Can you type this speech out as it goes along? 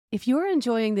If you're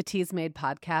enjoying the Teas Made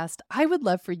podcast, I would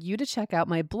love for you to check out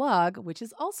my blog, which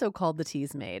is also called The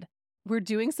Teas Made. We're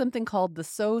doing something called the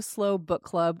So Slow Book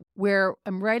Club, where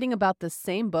I'm writing about the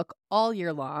same book all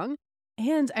year long,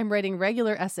 and I'm writing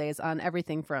regular essays on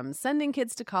everything from sending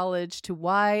kids to college to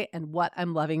why and what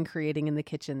I'm loving creating in the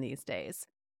kitchen these days.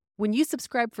 When you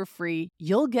subscribe for free,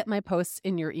 you'll get my posts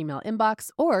in your email inbox,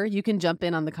 or you can jump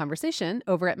in on the conversation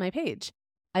over at my page.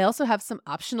 I also have some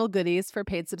optional goodies for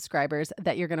paid subscribers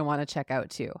that you're going to want to check out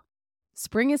too.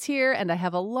 Spring is here, and I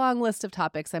have a long list of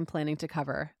topics I'm planning to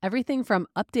cover. Everything from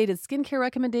updated skincare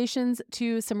recommendations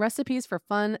to some recipes for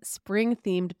fun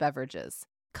spring-themed beverages.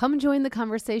 Come join the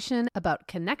conversation about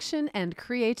connection and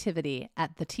creativity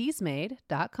at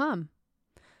theteasmade.com.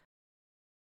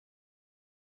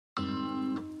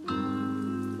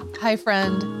 Hi,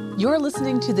 friend. You're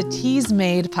listening to the Teas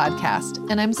Made podcast,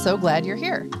 and I'm so glad you're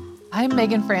here. I'm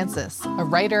Megan Francis, a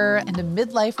writer and a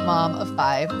midlife mom of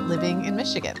 5 living in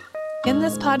Michigan. In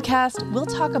this podcast, we'll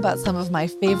talk about some of my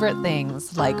favorite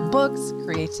things like books,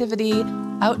 creativity,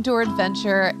 outdoor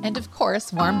adventure, and of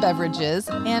course, warm beverages.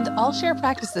 And I'll share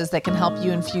practices that can help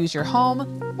you infuse your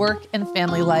home, work, and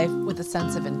family life with a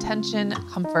sense of intention,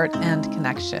 comfort, and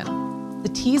connection. The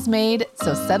tea's made,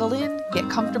 so settle in, get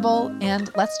comfortable,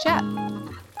 and let's chat.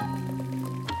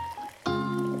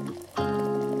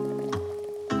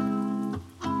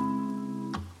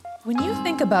 When you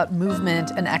think about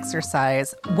movement and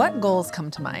exercise, what goals come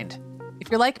to mind? If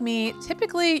you're like me,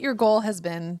 typically your goal has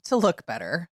been to look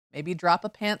better. Maybe drop a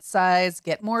pant size,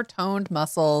 get more toned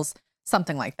muscles,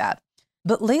 something like that.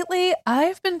 But lately,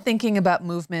 I've been thinking about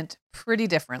movement pretty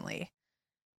differently.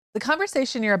 The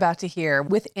conversation you're about to hear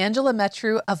with Angela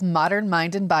Metrou of Modern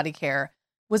Mind and Body Care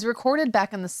was recorded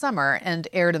back in the summer and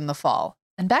aired in the fall.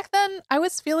 And back then, I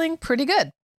was feeling pretty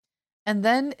good. And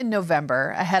then in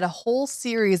November, I had a whole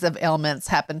series of ailments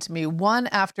happen to me one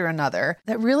after another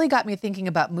that really got me thinking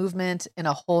about movement in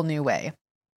a whole new way.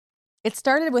 It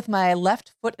started with my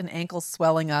left foot and ankle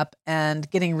swelling up and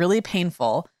getting really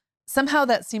painful. Somehow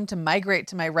that seemed to migrate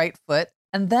to my right foot.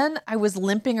 And then I was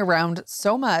limping around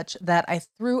so much that I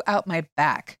threw out my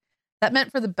back. That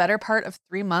meant for the better part of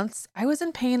 3 months, I was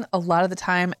in pain a lot of the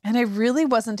time, and I really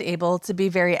wasn't able to be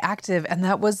very active, and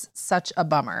that was such a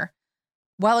bummer.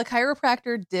 While a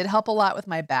chiropractor did help a lot with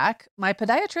my back, my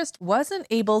podiatrist wasn't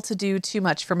able to do too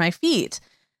much for my feet.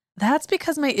 That's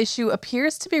because my issue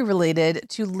appears to be related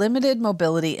to limited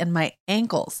mobility in my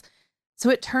ankles.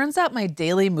 So it turns out my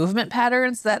daily movement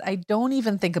patterns that I don't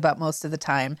even think about most of the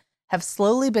time have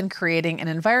slowly been creating an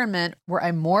environment where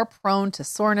I'm more prone to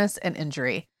soreness and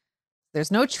injury.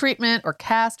 There's no treatment or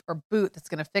cast or boot that's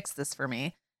going to fix this for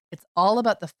me. It's all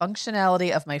about the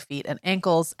functionality of my feet and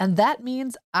ankles, and that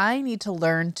means I need to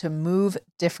learn to move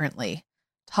differently.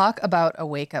 Talk about a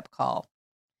wake-up call.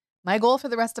 My goal for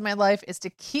the rest of my life is to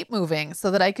keep moving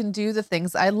so that I can do the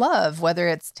things I love, whether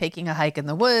it's taking a hike in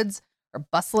the woods or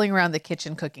bustling around the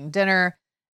kitchen cooking dinner.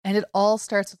 And it all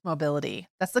starts with mobility.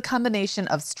 That's the combination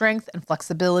of strength and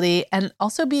flexibility, and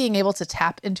also being able to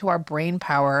tap into our brain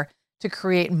power to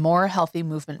create more healthy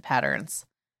movement patterns.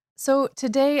 So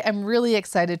today, I'm really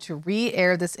excited to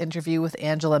re-air this interview with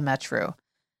Angela Metrou.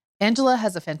 Angela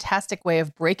has a fantastic way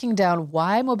of breaking down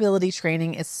why mobility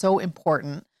training is so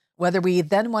important, whether we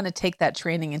then want to take that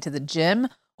training into the gym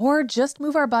or just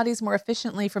move our bodies more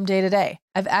efficiently from day to day.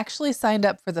 I've actually signed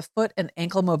up for the foot and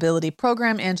ankle mobility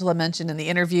program Angela mentioned in the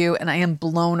interview, and I am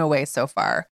blown away so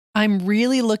far. I'm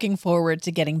really looking forward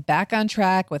to getting back on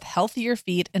track with healthier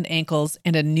feet and ankles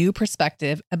and a new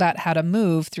perspective about how to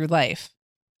move through life.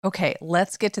 Okay,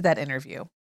 let's get to that interview.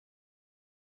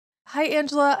 Hi,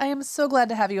 Angela. I am so glad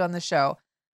to have you on the show.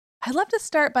 I'd love to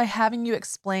start by having you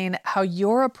explain how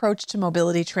your approach to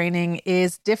mobility training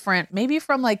is different, maybe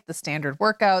from like the standard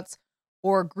workouts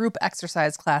or group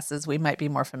exercise classes we might be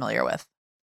more familiar with.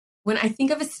 When I think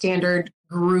of a standard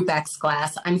group X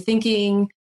class, I'm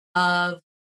thinking of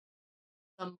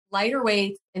some lighter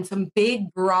weights and some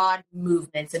big, broad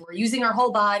movements. And we're using our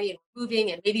whole body and we're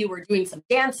moving, and maybe we're doing some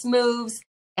dance moves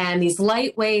and these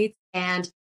light weights, and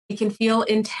it can feel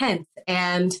intense,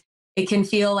 and it can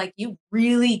feel like you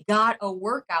really got a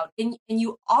workout, and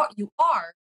you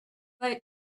are, but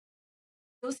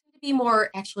those tend to be more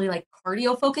actually like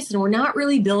cardio focused, and we're not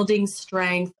really building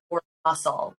strength or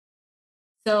muscle.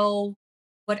 So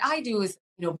what I do is,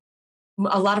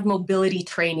 a lot of mobility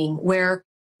training where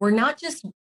we're not just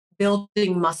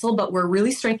building muscle, but we're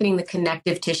really strengthening the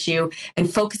connective tissue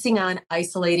and focusing on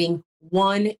isolating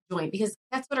one joint, because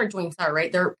that's what our joints are,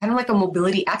 right? They're kind of like a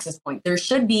mobility access point. There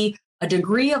should be a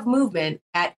degree of movement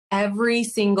at every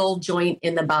single joint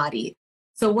in the body.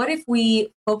 So what if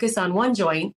we focus on one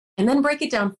joint and then break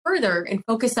it down further and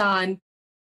focus on,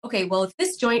 okay, well, if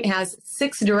this joint has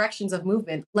 6 directions of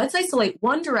movement, let's isolate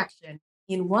one direction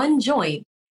in one joint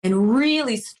and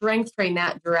really strength train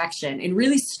that direction and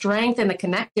really strengthen the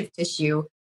connective tissue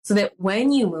so that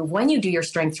when you move, when you do your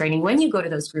strength training, when you go to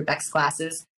those group X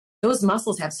classes, those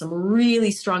muscles have some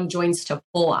really strong joints to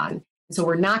pull on. And so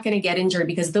we're not going to get injured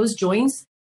because those joints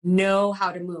know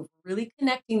how to move, really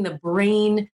connecting the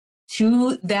brain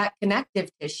to that connective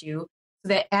tissue so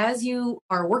that as you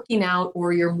are working out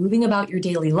or you're moving about your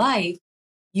daily life,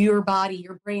 your body,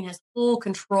 your brain has full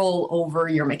control over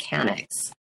your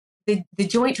mechanics. The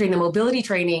joint training, the mobility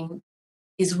training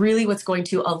is really what's going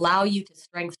to allow you to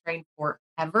strength train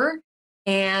forever.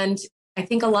 And I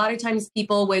think a lot of times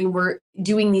people, when we're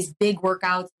doing these big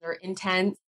workouts, they're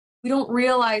intense, we don't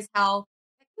realize how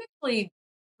that can actually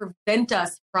prevent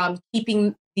us from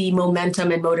keeping the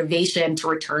momentum and motivation to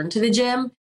return to the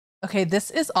gym. Okay, this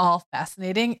is all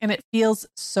fascinating, and it feels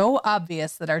so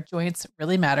obvious that our joints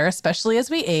really matter, especially as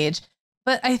we age.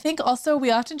 But I think also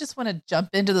we often just want to jump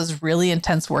into those really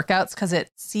intense workouts because it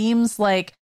seems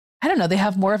like, I don't know, they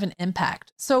have more of an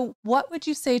impact. So what would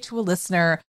you say to a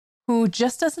listener who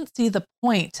just doesn't see the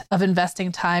point of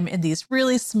investing time in these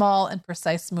really small and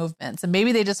precise movements? And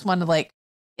maybe they just want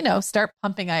to start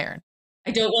pumping iron. I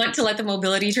don't want to let the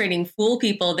mobility training fool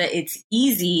people that it's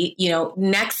easy,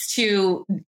 next to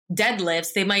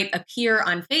deadlifts, they might appear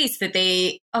on face that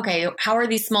how are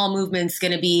these small movements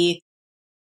going to be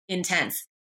intense?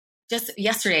 Just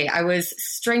yesterday, I was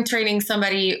strength training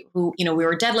somebody who, we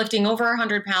were deadlifting over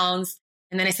 100 pounds.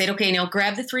 And then I said, okay, now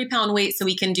grab the 3-pound weight so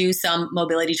we can do some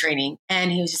mobility training.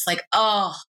 And he was just like,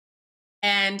 oh,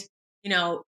 and,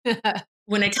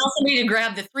 when I tell somebody to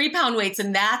grab the 3-pound weights,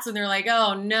 and that's when they're like,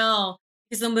 oh no,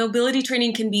 because the mobility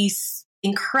training can be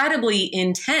incredibly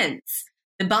intense.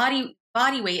 The body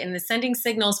weight and the sending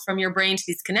signals from your brain to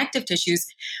these connective tissues,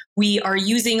 we are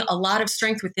using a lot of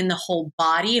strength within the whole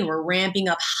body, and we're ramping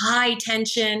up high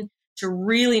tension to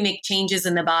really make changes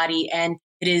in the body. And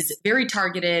it is very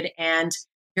targeted and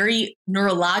very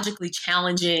neurologically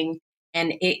challenging,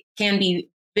 and it can be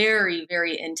very,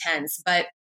 very intense. But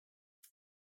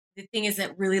the thing is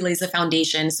that really lays a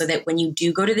foundation so that when you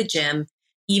do go to the gym,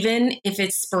 even if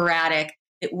it's sporadic,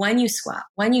 that when you squat,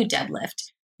 when you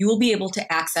deadlift, you will be able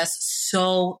to access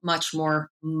so much more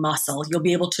muscle. You'll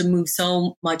be able to move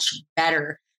so much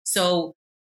better. So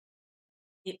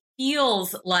it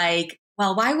feels like,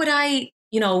 well, why would I,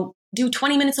 do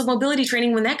 20 minutes of mobility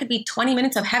training when that could be 20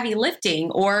 minutes of heavy lifting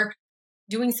or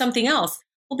doing something else?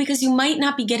 Well, because you might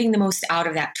not be getting the most out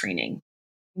of that training.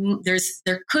 There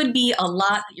could be a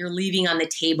lot that you're leaving on the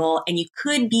table, and you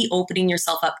could be opening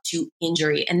yourself up to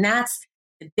injury. And that's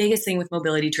the biggest thing with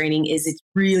mobility training is it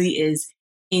really is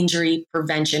injury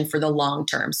prevention for the long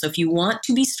term. So if you want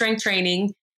to be strength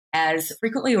training as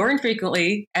frequently or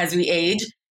infrequently as we age,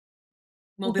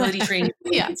 mobility training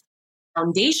is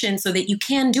foundation so that you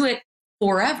can do it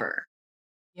forever.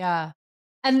 Yeah.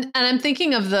 And I'm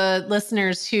thinking of the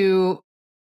listeners who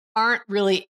aren't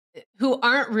really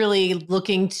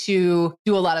looking to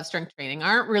do a lot of strength training,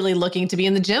 aren't really looking to be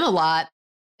in the gym a lot.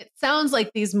 It sounds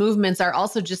like these movements are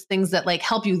also just things that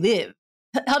help you live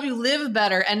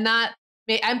better and not.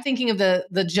 I'm thinking of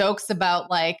the jokes about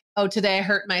oh, today I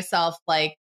hurt myself,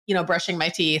 brushing my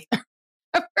teeth.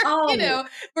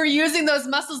 We're using those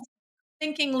muscles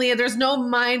thinkingly. There's no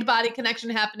mind-body connection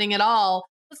happening at all.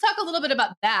 Let's talk a little bit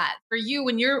about that. For you,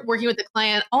 when you're working with the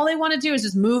client, all they want to do is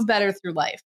just move better through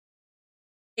life.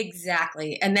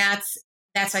 Exactly. And that's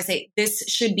why I say this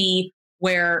should be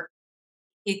where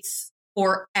it's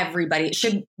for everybody. It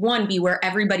should, one, be where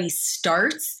everybody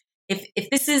starts.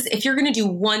 If you're going to do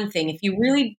one thing, if you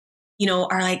really,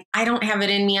 are like, I don't have it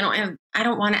in me, I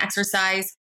don't want to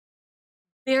exercise,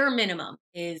 bare minimum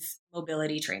is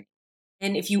mobility training.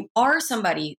 And if you are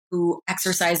somebody who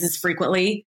exercises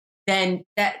frequently, then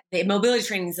that the mobility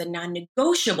training is a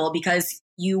non-negotiable because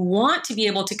you want to be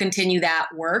able to continue that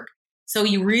work. So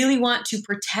you really want to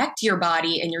protect your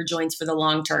body and your joints for the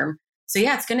long term. So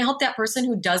yeah, it's going to help that person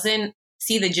who doesn't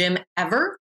see the gym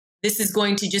ever. This is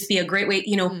going to just be a great way,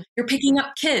 you're picking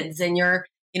up kids and you're,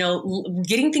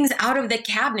 getting things out of the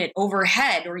cabinet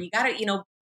overhead, or you got to,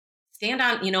 stand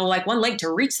on, one leg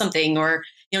to reach something, or,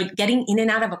 getting in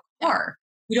and out of a car.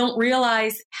 You don't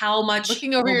realize how much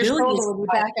looking over your shoulder when you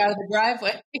back out of the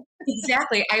driveway.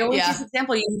 Exactly. I always use this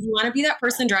example. You want to be that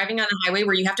person driving on the highway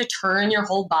where you have to turn your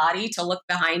whole body to look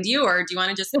behind you, or do you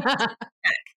want to just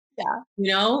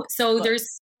So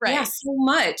there's so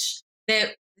much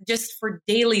that just for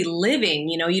daily living,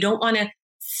 you don't want to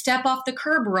step off the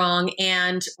curb wrong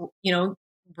and,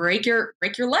 break your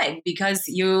leg because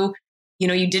you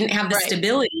you didn't have the Right.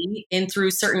 stability in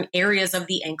through certain areas of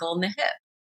the ankle and the hip.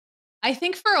 I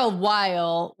think for a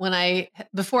while,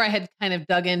 before I had kind of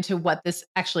dug into what this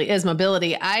actually is,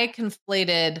 mobility, I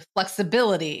conflated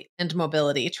flexibility and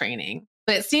mobility training.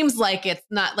 But it seems like it's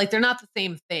not, like they're not the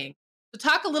same thing. So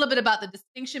talk a little bit about the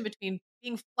distinction between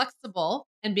being flexible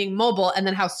and being mobile, and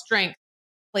then how strength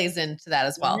plays into that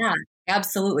as well. Yeah,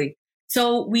 absolutely.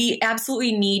 So we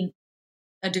absolutely need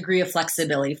a degree of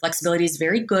flexibility. Flexibility is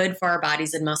very good for our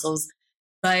bodies and muscles,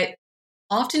 but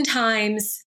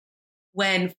oftentimes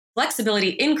when flexibility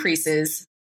increases,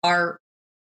 our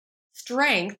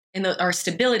strength and our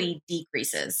stability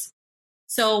decreases.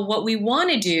 So what we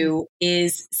want to do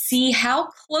is see how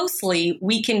closely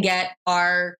we can get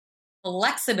our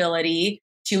flexibility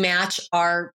to match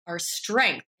our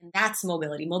strength. And that's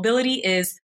mobility. Mobility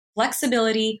is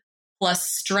flexibility plus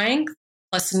strength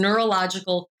plus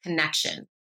neurological connection.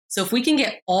 So if we can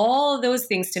get all of those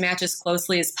things to match as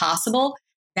closely as possible,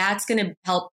 that's going to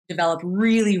help develop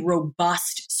really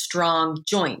robust, strong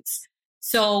joints.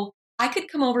 So I could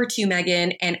come over to you,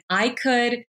 Megan, and I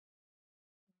could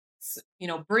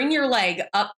bring your leg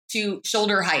up to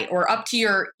shoulder height or up to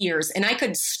your ears, and I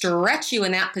could stretch you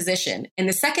in that position. And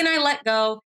the second I let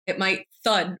go, it might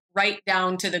thud right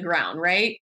down to the ground,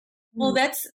 right? Well,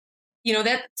 that's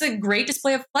a great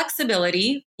display of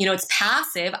flexibility. It's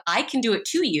passive. I can do it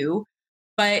to you.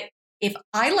 But if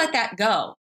I let that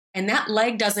go and that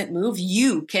leg doesn't move,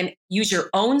 you can use your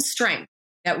own strength,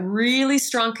 that really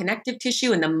strong connective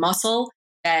tissue and the muscle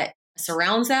that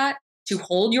surrounds that, to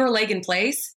hold your leg in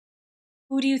place.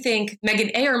 Who do you think, Megan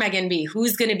A or Megan B,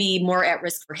 who's going to be more at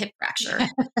risk for hip fracture?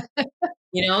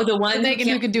 The one Megan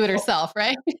who can do it herself,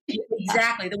 right?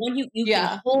 Exactly. The one you Yeah.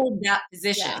 can hold that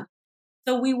position. Yeah.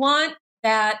 So we want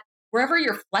that wherever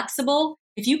you're flexible,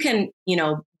 if you can,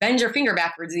 bend your finger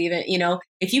backwards even,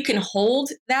 if you can hold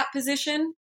that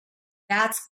position,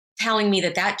 that's telling me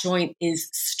that joint is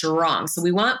strong. So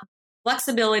we want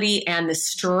flexibility and the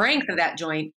strength of that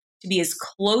joint to be as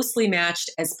closely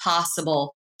matched as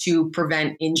possible to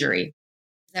prevent injury.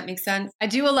 Does that make sense? I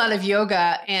do a lot of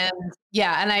yoga, and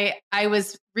I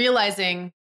was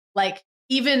realizing, like,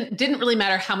 even didn't really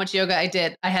matter how much yoga I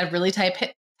did, I had really tight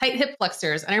hip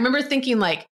flexors. And I remember thinking,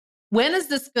 like, when is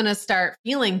this going to start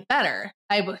feeling better?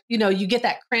 You get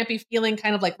that crampy feeling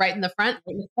kind of like right in the front.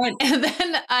 And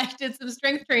then I did some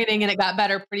strength training and it got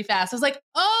better pretty fast. I was like,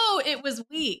 oh, it was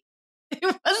weak. It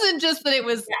wasn't just that it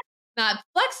was not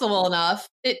flexible enough.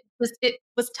 It was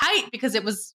tight because it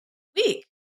was weak.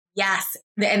 Yes.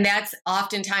 And that's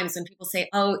oftentimes when people say,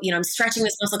 oh, I'm stretching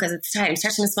this muscle because it's tight. I'm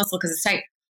stretching this muscle because it's tight.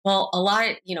 Well,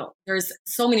 there's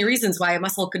so many reasons why a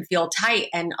muscle could feel tight.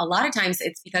 And a lot of times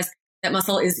it's because that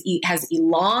muscle has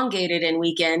elongated and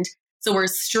weakened. So we're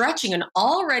stretching an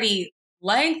already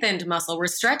lengthened muscle. We're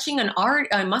stretching a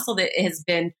muscle that has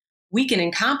been weakened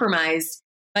and compromised,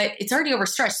 but it's already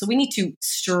overstretched. So we need to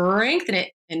strengthen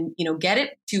it and, get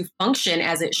it to function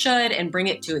as it should and bring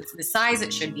it to the size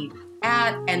it should be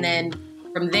at. And then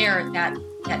from there, that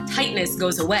tightness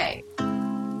goes away.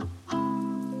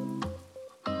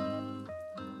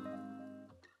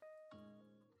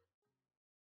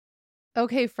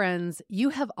 Okay, friends, you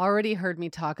have already heard me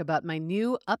talk about my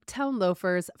new Uptown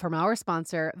loafers from our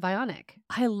sponsor, Vionic.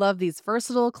 I love these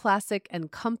versatile, classic, and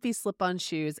comfy slip-on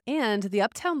shoes, and the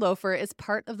Uptown loafer is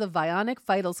part of the Vionic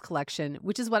Vitals collection,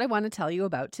 which is what I want to tell you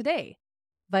about today.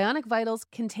 Vionic Vitals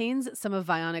contains some of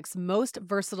Vionic's most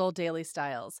versatile daily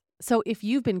styles. So if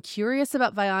you've been curious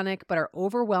about Vionic but are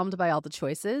overwhelmed by all the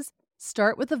choices,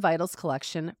 start with the Vitals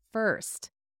collection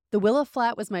first. The Willow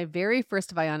Flat was my very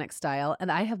first Vionic style, and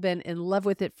I have been in love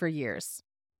with it for years.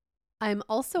 I'm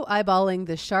also eyeballing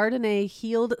the Chardonnay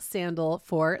heeled sandal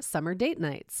for summer date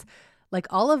nights. Like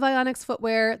all of Vionic's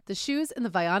footwear, the shoes in the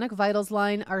Vionic Vitals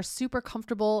line are super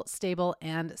comfortable, stable,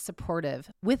 and supportive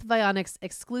with Vionic's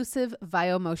exclusive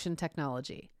VioMotion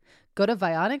technology. Go to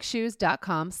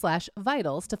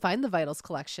vionicshoes.com/vitals to find the Vitals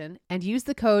collection and use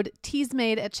the code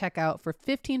TEASMADE at checkout for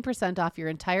 15% off your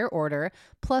entire order,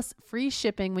 plus free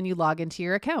shipping when you log into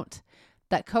your account.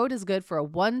 That code is good for a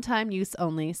one-time use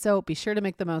only, so be sure to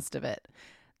make the most of it.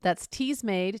 That's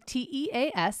TEASMADE,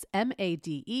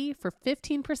 TEASMADE, for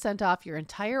 15% off your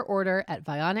entire order at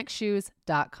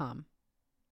vionicshoes.com.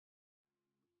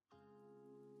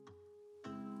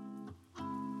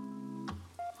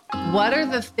 What are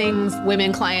the things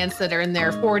women clients that are in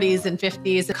their 40s and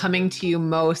 50s coming to you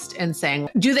most and saying,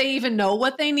 do they even know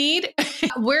what they need?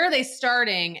 Where are they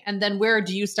starting? And then where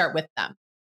do you start with them?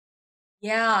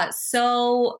 Yeah.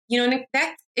 So,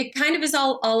 it kind of is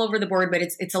all over the board, but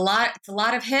it's a lot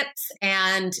of hips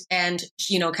and,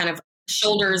 kind of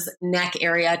shoulders, neck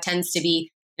area tends to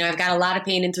be, I've got a lot of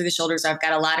pain in through the shoulders. I've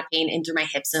got a lot of pain in through my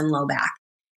hips and low back.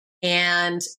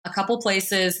 And a couple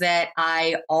places that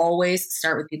I always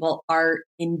start with people are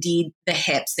indeed the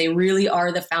hips. They really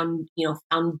are the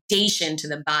foundation to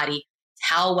the body.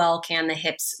 How well can the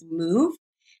hips move?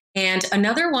 And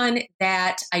another one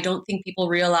that I don't think people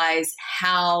realize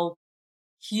how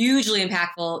hugely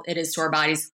impactful it is to our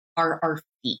bodies are our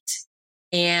feet.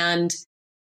 And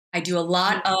I do a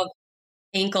lot of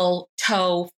ankle,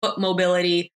 toe, foot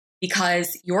mobility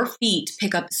because your feet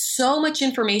pick up so much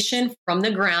information from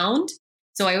the ground.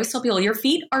 So I always tell people your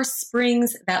feet are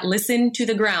springs that listen to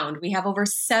the ground. We have over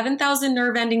 7,000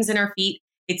 nerve endings in our feet.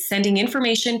 It's sending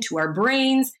information to our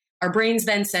brains. Our brains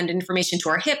then send information to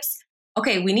our hips.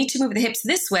 Okay, we need to move the hips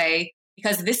this way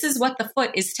because this is what the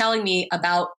foot is telling me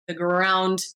about the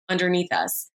ground underneath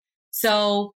us.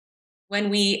 So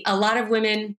a lot of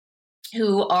women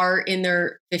who are in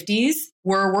their 50s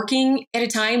were working at a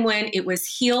time when it was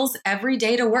heels every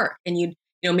day to work. And you'd,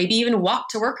 maybe even walk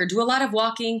to work or do a lot of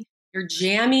walking. You're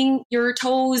jamming your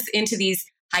toes into these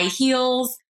high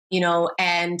heels,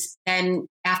 and then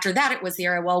after that, it was the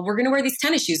era, well, we're going to wear these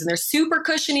tennis shoes and they're super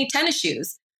cushiony tennis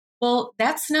shoes. Well,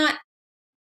 that's not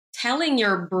telling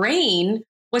your brain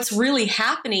what's really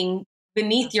happening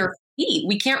beneath your feet.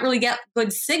 We can't really get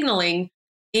good signaling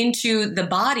into the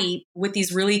body with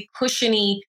these really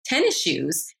cushiony tennis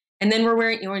shoes. And then we're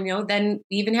wearing, then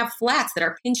we even have flats that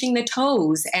are pinching the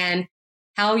toes, and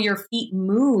how your feet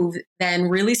move then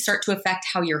really start to affect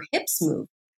how your hips move.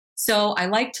 So I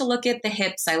like to look at the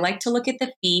hips. I like to look at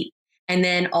the feet, and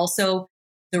then also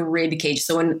the rib cage.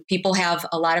 So when people have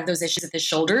a lot of those issues at the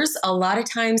shoulders, a lot of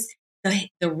times the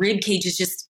rib cage is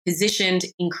just positioned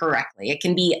incorrectly. It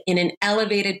can be in an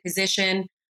elevated position.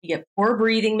 You get poor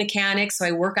breathing mechanics. So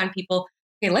I work on people,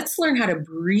 okay, let's learn how to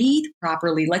breathe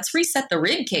properly. Let's reset the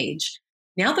rib cage.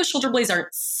 Now the shoulder blades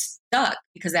aren't stuck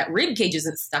because that rib cage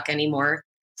isn't stuck anymore.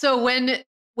 So when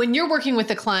you're working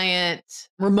with a client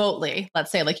remotely,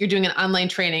 let's say like you're doing an online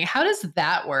training, how does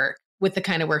that work with the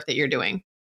kind of work that you're doing?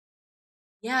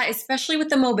 Yeah, especially with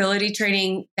the mobility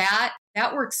training, that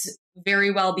works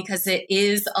very well because it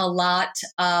is a lot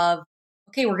of,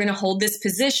 okay, we're going to hold this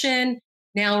position.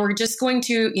 Now we're just going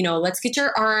to, let's get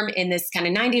your arm in this kind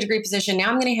of 90-degree position. Now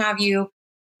I'm going to have you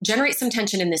generate some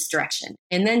tension in this direction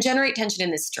and then generate tension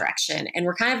in this direction. And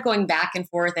we're kind of going back and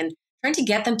forth and trying to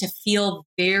get them to feel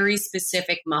very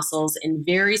specific muscles in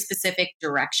very specific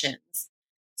directions.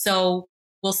 So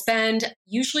we'll spend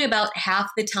usually about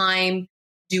half the time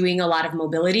doing a lot of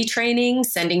mobility training,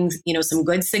 sending, some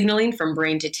good signaling from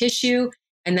brain to tissue.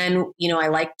 And then, I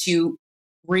like to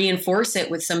reinforce it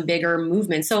with some bigger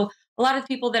movements. So a lot of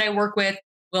people that I work with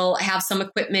will have some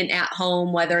equipment at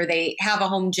home, whether they have a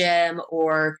home gym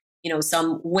or,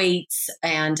 some weights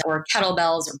or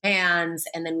kettlebells or bands.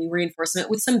 And then we reinforce it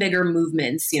with some bigger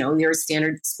movements, your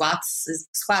standard squats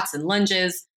and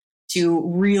lunges to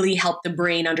really help the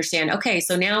brain understand, okay,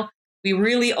 so now we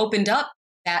really opened up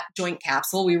that joint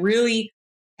capsule. We really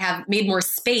have made more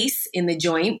space in the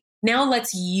joint. Now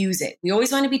let's use it. We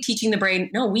always want to be teaching the brain,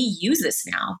 no, we use this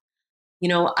now.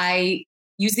 I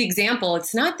use the example.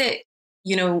 It's not that,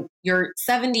 you're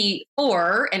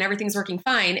 74 and everything's working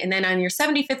fine. And then on your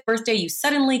 75th birthday, you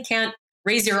suddenly can't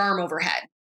raise your arm overhead.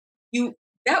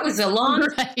 That was a long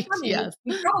right, time. yes.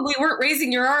 You probably weren't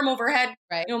raising your arm overhead,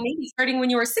 right. Maybe starting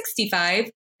when you were 65.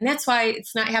 And that's why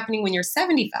it's not happening when you're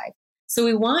 75. So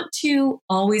we want to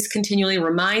always continually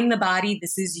remind the body,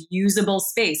 this is usable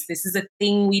space. This is a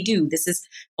thing we do. This is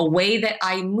a way that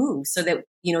I move so that,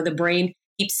 the brain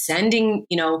keeps sending,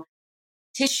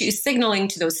 tissue signaling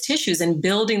to those tissues and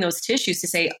building those tissues to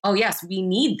say, oh yes, we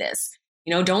need this.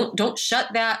 Don't shut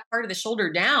that part of the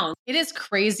shoulder down. It is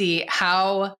crazy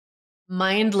how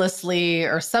mindlessly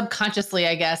or subconsciously,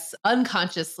 I guess,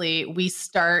 unconsciously, we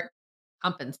start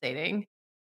compensating.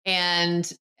 And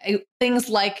things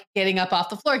like getting up off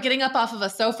the floor, getting up off of a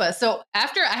sofa. So I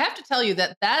have to tell you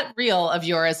that reel of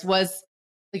yours was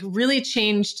like really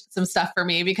changed some stuff for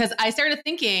me because I started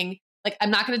thinking like,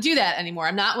 I'm not going to do that anymore.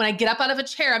 When I get up out of a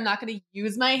chair, I'm not going to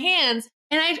use my hands.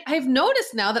 And I've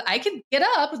noticed now that I can get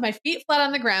up with my feet flat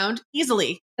on the ground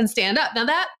easily and stand up. Now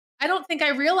that I don't think I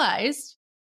realized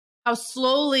how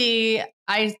slowly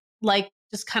I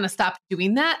just kind of stopped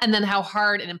doing that. And then how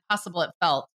hard and impossible it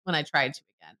felt when I tried to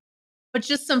again. But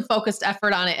just some focused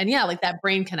effort on it. And yeah, like that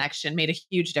brain connection made a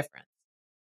huge difference.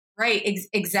 Right.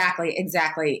 Exactly.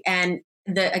 And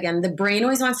the brain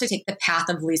always wants to take the path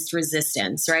of least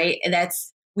resistance, right?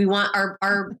 We want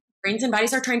our brains and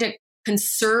bodies are trying to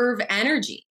conserve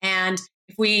energy. And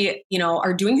if we,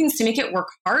 are doing things to make it work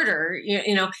harder,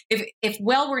 if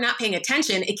we're not paying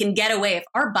attention, it can get away. If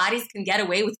our bodies can get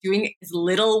away with doing as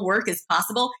little work as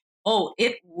possible,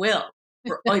 it will.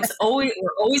 We're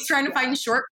always trying to find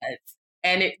shortcuts,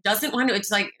 and it doesn't want to.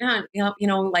 It's like,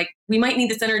 like we might need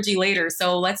this energy later,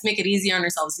 so let's make it easy on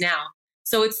ourselves now.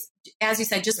 So it's, as you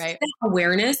said, just that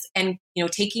awareness and,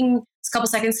 taking a couple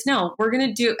seconds. No, I'm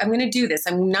going to do this.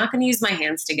 I'm not going to use my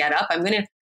hands to get up. I'm going to,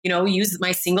 use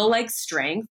my single leg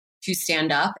strength to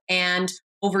stand up. And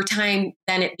over time,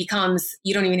 then it becomes,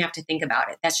 you don't even have to think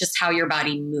about it. That's just how your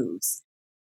body moves.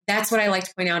 That's what I like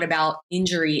to point out about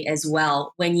injury as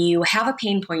well. When you have a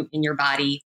pain point in your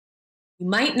body, you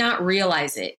might not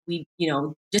realize it.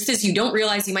 Just as you don't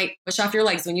realize you might push off your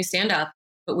legs when you stand up,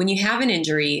 but when you have an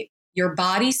injury, your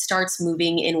body starts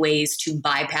moving in ways to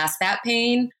bypass that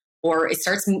pain, or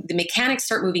the mechanics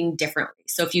start moving differently.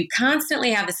 So if you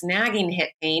constantly have this nagging hip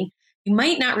pain, you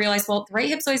might not realize, the right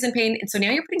hip's always in pain. And so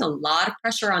now you're putting a lot of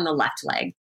pressure on the left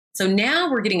leg. So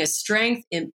now we're getting a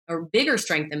bigger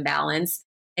strength imbalance.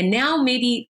 And now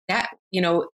maybe that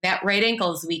right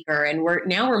ankle is weaker, and we're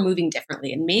moving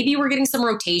differently. And maybe we're getting some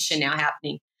rotation now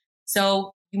happening.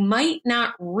 So you might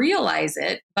not realize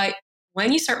it, but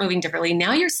when you start moving differently,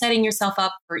 now you're setting yourself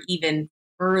up for even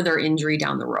further injury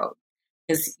down the road,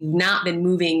 because you've not been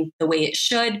moving the way it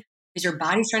should, because your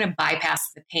body's trying to bypass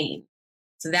the pain.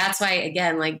 So that's why,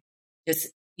 again, just,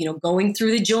 going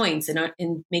through the joints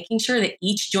and making sure that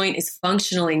each joint is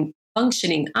functioning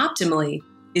optimally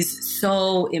is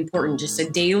so important. Just a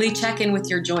daily check-in with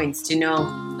your joints to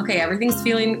know, okay, everything's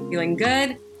feeling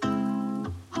good.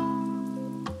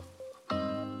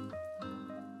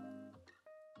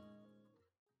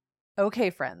 Okay,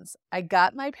 friends, I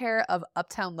got my pair of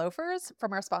Uptown loafers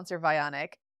from our sponsor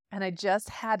Vionic, and I just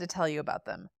had to tell you about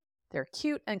them. They're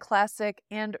cute and classic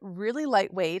and really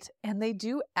lightweight, and they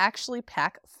do actually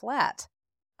pack flat.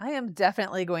 I am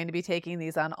definitely going to be taking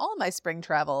these on all my spring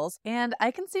travels, and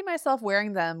I can see myself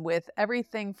wearing them with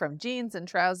everything from jeans and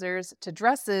trousers to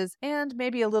dresses and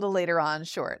maybe a little later on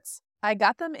shorts. I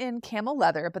got them in camel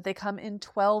leather, but they come in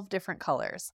 12 different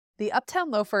colors. The Uptown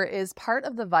loafer is part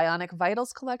of the Vionic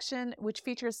Vitals collection, which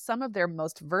features some of their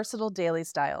most versatile daily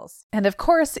styles. And of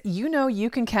course,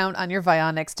 you can count on your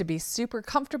Vionics to be super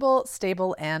comfortable,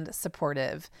 stable, and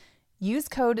supportive. Use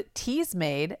code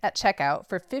TEASMADE at checkout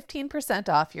for 15%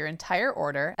 off your entire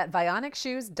order at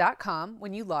vionicshoes.com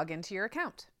when you log into your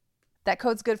account. That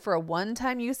code's good for a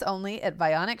one-time use only at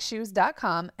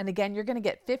vionicshoes.com, and again, you're going to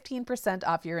get 15%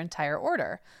 off your entire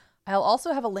order. I'll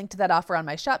also have a link to that offer on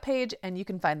my shop page, and you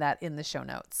can find that in the show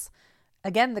notes.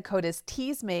 Again, the code is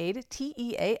TEASMADE,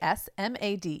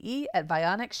 TEASMADE at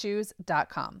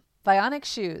vionicshoes.com. Vionic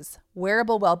Shoes,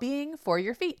 wearable well-being for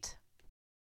your feet.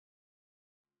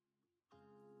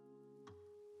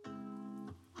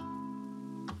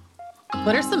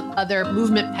 What are some other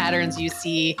movement patterns you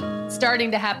see starting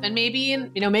to happen? Maybe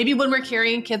when we're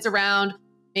carrying kids around,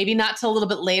 maybe not till a little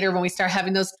bit later when we start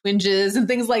having those twinges and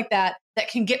things like that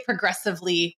can get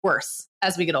progressively worse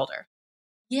as we get older.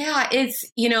 Yeah, it's,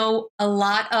 a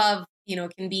lot of,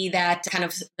 can be that kind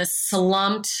of the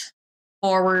slumped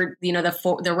forward,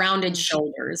 the rounded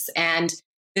shoulders. And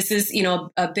this is,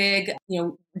 a big,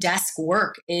 desk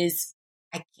work is,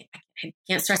 I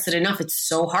can't stress it enough. It's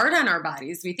so hard on our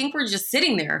bodies. We think we're just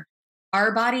sitting there.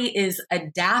 Our body is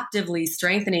adaptively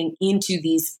strengthening into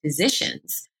these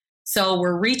positions. So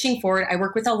we're reaching forward. I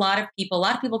work with a lot of people. A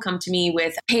lot of people come to me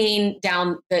with pain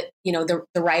down the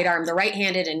right arm, the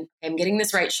right-handed, and I'm getting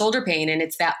this right shoulder pain. And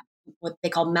it's that what they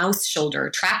call mouse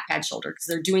shoulder, trackpad shoulder, because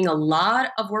they're doing a lot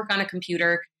of work on a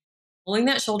computer, pulling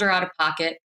that shoulder out of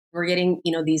pocket. We're getting,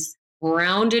 these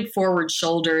rounded forward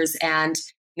shoulders and,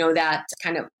 that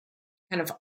kind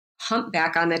of hump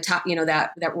back on the top,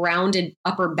 that rounded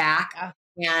upper back.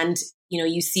 Yeah. And,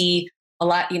 you see a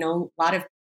lot of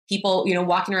people,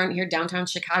 walking around here downtown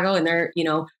Chicago, and they're,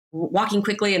 walking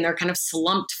quickly and they're kind of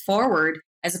slumped forward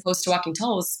as opposed to walking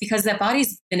tall, because that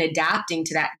body's been adapting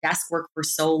to that desk work for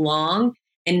so long.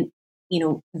 And,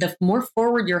 the more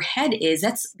forward your head is,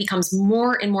 becomes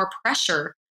more and more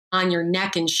pressure on your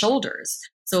neck and shoulders.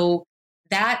 So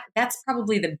that's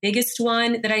probably the biggest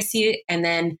one that I see. And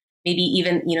then maybe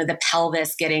even, the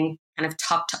pelvis getting kind of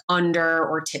tucked under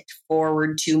or tipped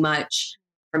forward too much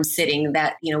from sitting,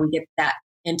 that, we get that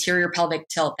anterior pelvic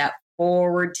tilt, that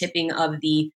forward tipping of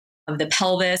the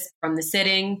pelvis from the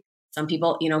sitting. Some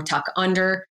people, tuck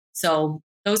under. So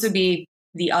those would be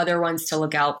the other ones to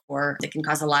look out for that can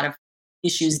cause a lot of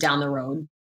issues down the road.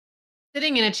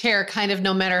 Sitting in a chair, kind of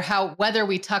no matter whether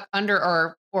we tuck under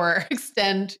or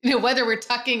extend, whether we're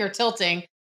tucking or tilting,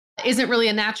 isn't really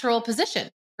a natural position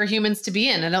for humans to be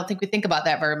in. I don't think we think about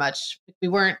that very much. We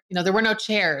weren't, there were no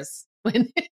chairs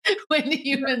when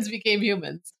humans became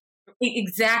humans.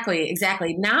 Exactly.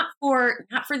 Not for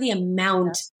the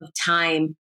amount of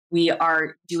time we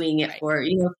are doing it for.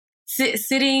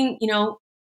 Sitting,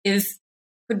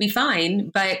 could be fine,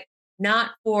 but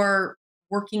not for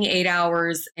working 8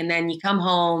 hours and then you come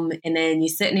home and then you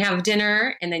sit and have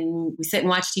dinner and then we sit and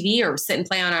watch TV or sit and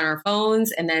play on our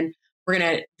phones and then we're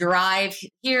going to drive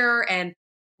here and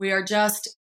we are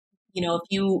just,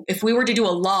 if we were to do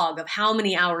a log of how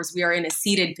many hours we are in a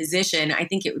seated position, I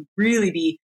think it would really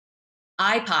be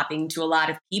eye-popping to a lot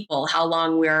of people how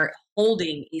long we're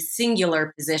holding a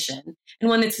singular position and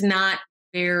one that's not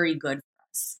very good for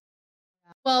us.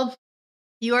 Well,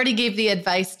 you already gave the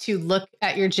advice to look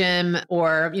at your gym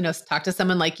or, talk to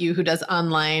someone like you who does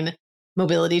online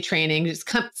mobility training,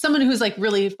 just someone who's like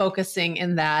really focusing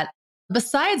in that.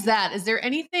 Besides that, is there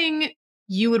anything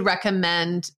you would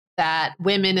recommend that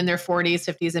women in their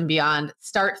 40s, 50s, and beyond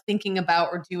start thinking about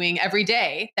or doing every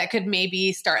day that could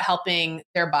maybe start helping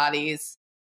their bodies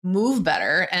move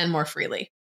better and more freely?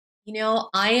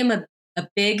 I am a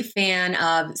big fan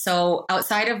of, so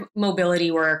outside of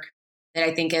mobility work that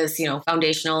I think is,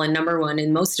 foundational and number one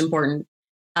and most important,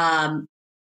 I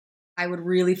would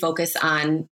really focus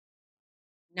on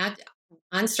not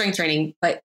on strength training,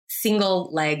 but single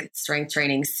leg strength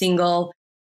training,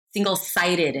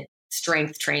 single-sided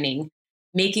strength training,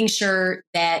 making sure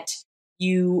that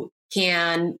you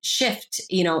can shift,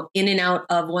 in and out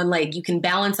of one leg. You can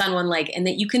balance on one leg and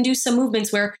that you can do some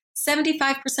movements where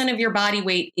 75% of your body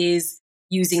weight is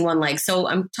using one leg. So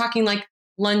I'm talking like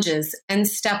lunges and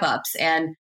step ups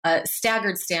and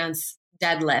staggered stance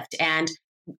deadlift and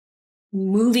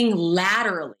moving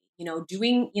laterally,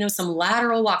 doing, some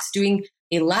lateral walks, doing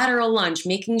a lateral lunge,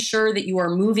 making sure that you are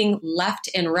moving left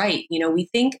and right. We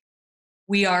think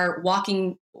we are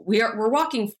walking, we're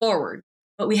walking forward,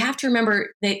 but we have to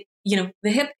remember that, the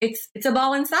hip, it's a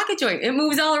ball and socket joint. It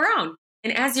moves all around.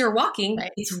 And as you're walking,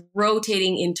 right, it's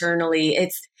rotating internally.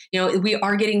 It's, we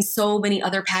are getting so many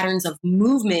other patterns of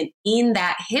movement in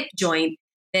that hip joint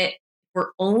that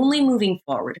we're only moving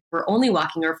forward, if we're only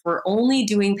walking, or if we're only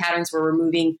doing patterns where we're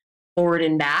moving forward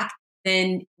and back,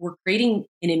 then we're creating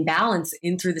an imbalance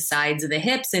in through the sides of the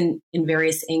hips and in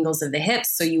various angles of the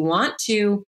hips. So you want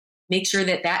to make sure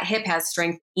that that hip has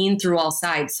strength in through all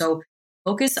sides. So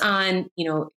focus on,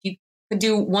 if you could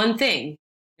do one thing,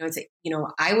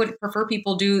 I would prefer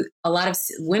people do, a lot of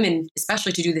women,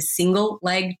 especially, to do the single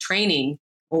leg training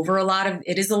over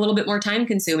it is a little bit more time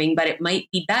consuming, but it might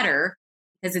be better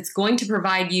because it's going to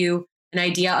provide you an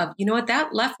idea of,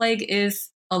 that left leg is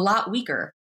a lot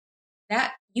weaker.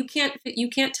 That you can't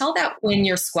tell that when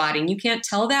you're squatting. You can't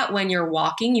tell that when you're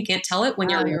walking. You can't tell it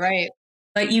when you're right.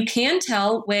 But you can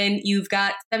tell when you've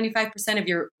got 75% of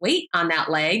your weight on that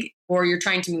leg or you're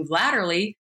trying to move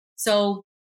laterally. So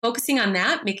focusing on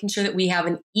that, making sure that we have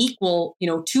an equal,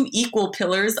 two equal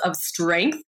pillars of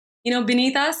strength,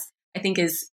 beneath us, I think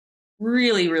is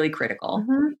really, really critical.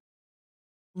 Mm-hmm.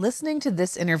 Listening to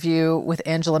this interview with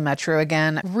Angela Metrou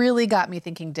again really got me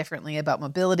thinking differently about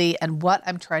mobility and what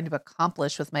I'm trying to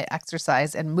accomplish with my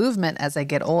exercise and movement as I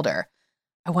get older.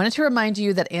 I wanted to remind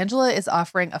you that Angela is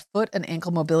offering a foot and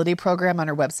ankle mobility program on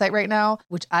her website right now,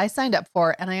 which I signed up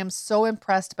for, and I am so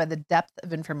impressed by the depth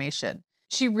of information.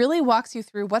 She really walks you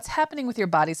through what's happening with your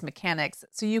body's mechanics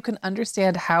so you can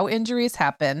understand how injuries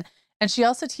happen, and she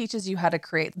also teaches you how to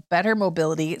create better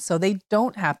mobility so they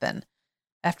don't happen.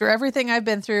 After everything I've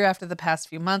been through after the past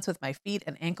few months with my feet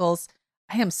and ankles,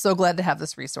 I am so glad to have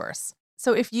this resource.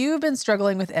 So if you've been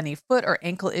struggling with any foot or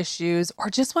ankle issues or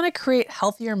just want to create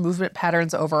healthier movement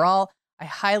patterns overall, I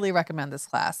highly recommend this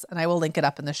class, and I will link it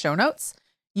up in the show notes.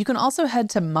 You can also head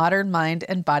to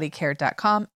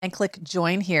modernmindandbodycare.com and click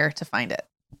join here to find it.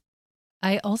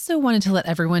 I also wanted to let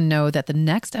everyone know that the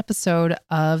next episode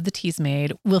of The Teas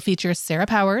Made will feature Sarah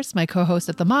Powers, my co-host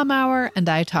at the Mom Hour, and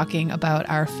I talking about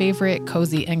our favorite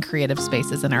cozy and creative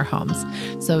spaces in our homes.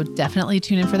 So definitely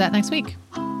tune in for that next week.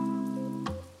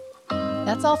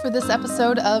 That's all for this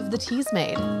episode of The Teas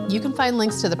Made. You can find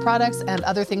links to the products and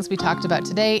other things we talked about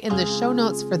today in the show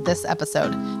notes for this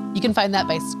episode. You can find that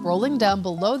by scrolling down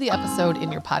below the episode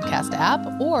in your podcast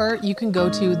app, or you can go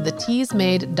to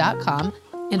theteasmade.com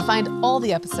and find all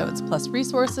the episodes, plus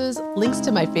resources, links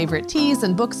to my favorite teas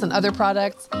and books and other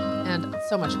products, and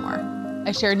so much more.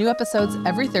 I share new episodes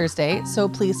every Thursday, so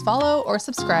please follow or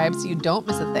subscribe so you don't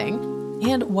miss a thing.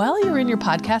 And while you're in your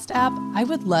podcast app, I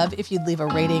would love if you'd leave a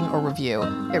rating or review.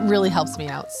 It really helps me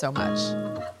out so much.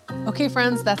 Okay,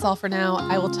 friends, that's all for now.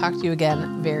 I will talk to you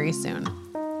again very soon.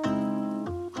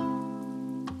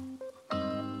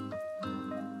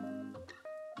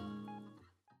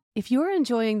 If you're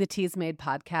enjoying the Teas Made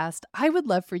podcast, I would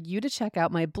love for you to check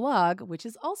out my blog, which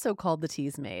is also called The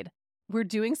Teas Made. We're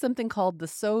doing something called the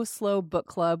So Slow Book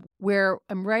Club, where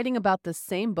I'm writing about the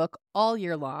same book all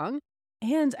year long,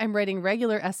 and I'm writing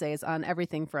regular essays on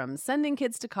everything from sending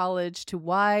kids to college to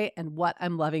why and what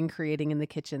I'm loving creating in the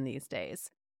kitchen these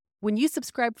days. When you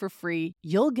subscribe for free,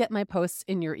 you'll get my posts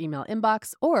in your email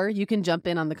inbox, or you can jump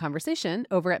in on the conversation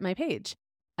over at my page.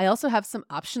 I also have some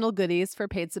optional goodies for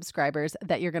paid subscribers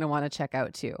that you're going to want to check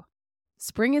out too.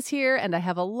 Spring is here, and I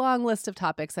have a long list of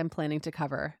topics I'm planning to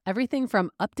cover. Everything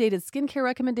from updated skincare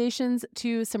recommendations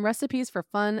to some recipes for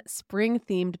fun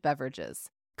spring-themed beverages.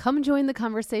 Come join the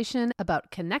conversation about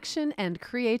connection and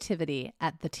creativity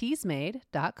at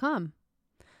theteasmade.com.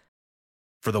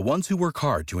 For the ones who work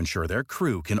hard to ensure their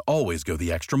crew can always go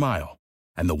the extra mile,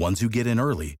 and the ones who get in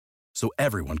early so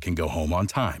everyone can go home on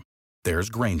time,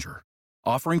 there's Grainger,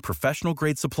 offering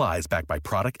professional-grade supplies backed by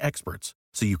product experts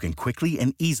so you can quickly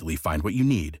and easily find what you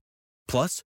need.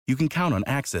 Plus, you can count on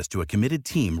access to a committed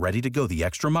team ready to go the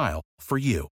extra mile for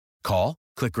you. Call,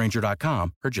 click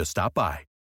Grainger.com, or just stop by.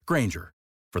 Grainger,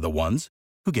 for the ones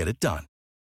who get it done.